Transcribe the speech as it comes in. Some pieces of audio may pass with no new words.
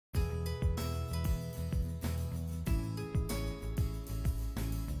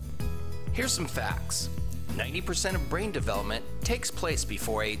Here's some facts. 90% of brain development takes place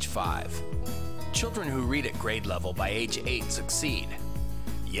before age 5. Children who read at grade level by age 8 succeed.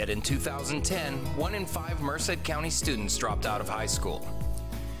 Yet in 2010, 1 in 5 Merced County students dropped out of high school.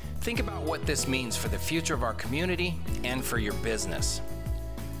 Think about what this means for the future of our community and for your business.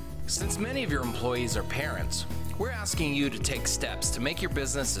 Since many of your employees are parents, we're asking you to take steps to make your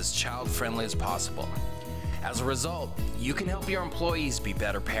business as child-friendly as possible. As a result, you can help your employees be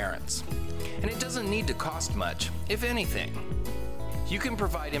better parents. And it doesn't need to cost much, if anything. You can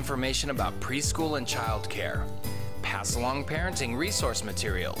provide information about preschool and child care, pass along parenting resource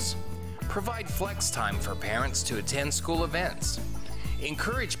materials, provide flex time for parents to attend school events,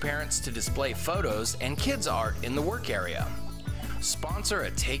 encourage parents to display photos and kids' art in the work area, sponsor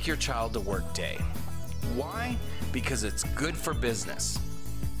a Take Your Child to Work Day. Why? Because it's good for business.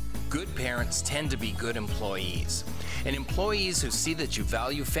 Good parents tend to be good employees, and employees who see that you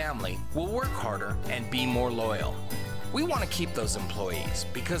value family will work harder and be more loyal. We want to keep those employees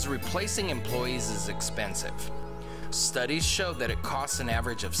because replacing employees is expensive. Studies show that it costs an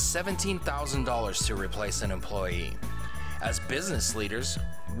average of $17,000 to replace an employee. As business leaders,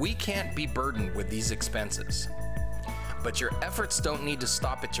 we can't be burdened with these expenses. But your efforts don't need to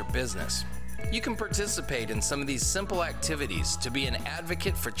stop at your business. You can participate in some of these simple activities to be an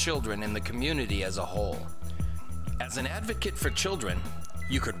advocate for children in the community as a whole. As an advocate for children,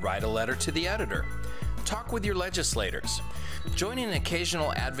 you could write a letter to the editor, talk with your legislators, join an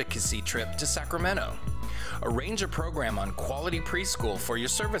occasional advocacy trip to Sacramento, arrange a program on quality preschool for your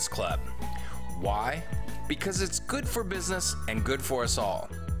service club. Why? Because it's good for business and good for us all.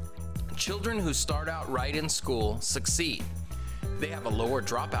 Children who start out right in school succeed. They have a lower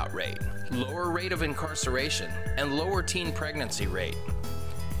dropout rate, lower rate of incarceration, and lower teen pregnancy rate.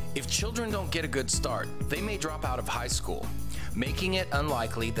 If children don't get a good start, they may drop out of high school, making it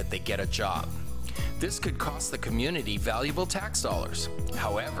unlikely that they get a job. This could cost the community valuable tax dollars.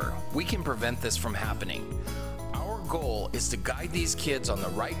 However, we can prevent this from happening. Our goal is to guide these kids on the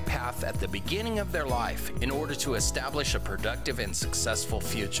right path at the beginning of their life in order to establish a productive and successful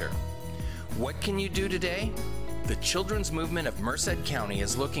future. What can you do today? The Children's Movement of Merced County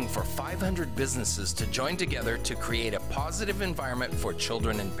is looking for 500 businesses to join together to create a positive environment for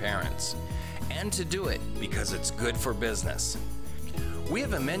children and parents. And to do it because it's good for business. We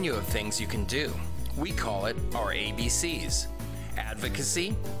have a menu of things you can do. We call it our ABCs: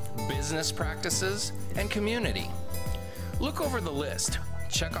 advocacy, business practices, and community. Look over the list.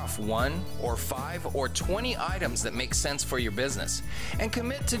 Check off 1 or 5 or 20 items that make sense for your business and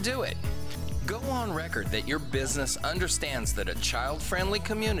commit to do it. Go on record that your business understands that a child-friendly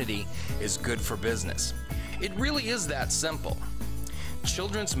community is good for business. It really is that simple.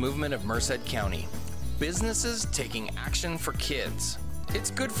 Children's Movement of Merced County. Businesses taking action for kids. It's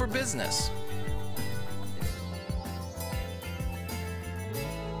good for business.